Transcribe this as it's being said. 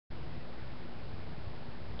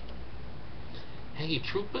Hey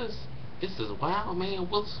troopers, this is Wild Man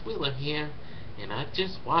Willis Wheeler here, and I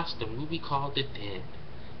just watched a movie called The Dead.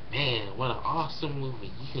 Man, what an awesome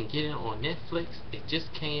movie. You can get it on Netflix. It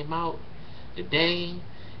just came out today.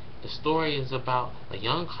 The story is about a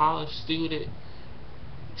young college student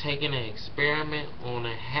taking an experiment on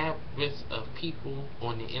the habits of people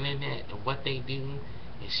on the internet and what they do,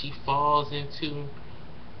 and she falls into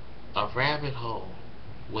a rabbit hole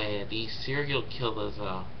where these serial killers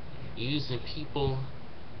are using people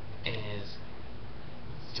as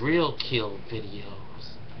thrill kill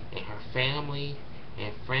videos, and her family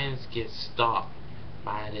and friends get stalked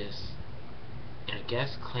by this, I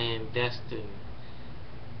guess, clandestine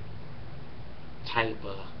type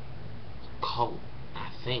of cult,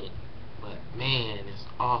 I think. But man, it's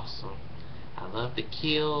awesome. I love the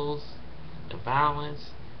kills, the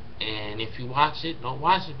violence, and if you watch it, don't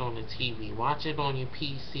watch it on the TV. Watch it on your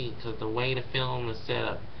PC, because the way the film is set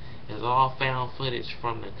up is all found footage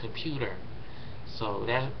from the computer. So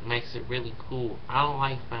that makes it really cool. I don't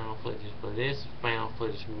like found footage, but this found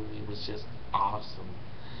footage movie was just awesome.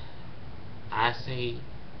 I say,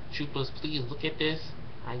 troopers, please look at this.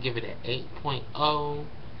 I give it an 8.0.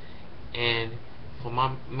 And for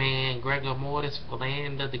my man Gregor Mortis for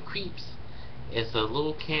Land of the Creeps, it's a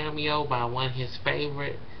little cameo by one of his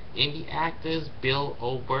favorite indie actors, Bill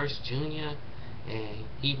Oberst Jr., and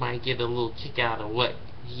he might get a little kick out of what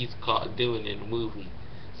he's caught doing in the movie.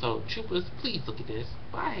 So troopers, please look at this.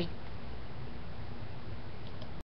 Bye.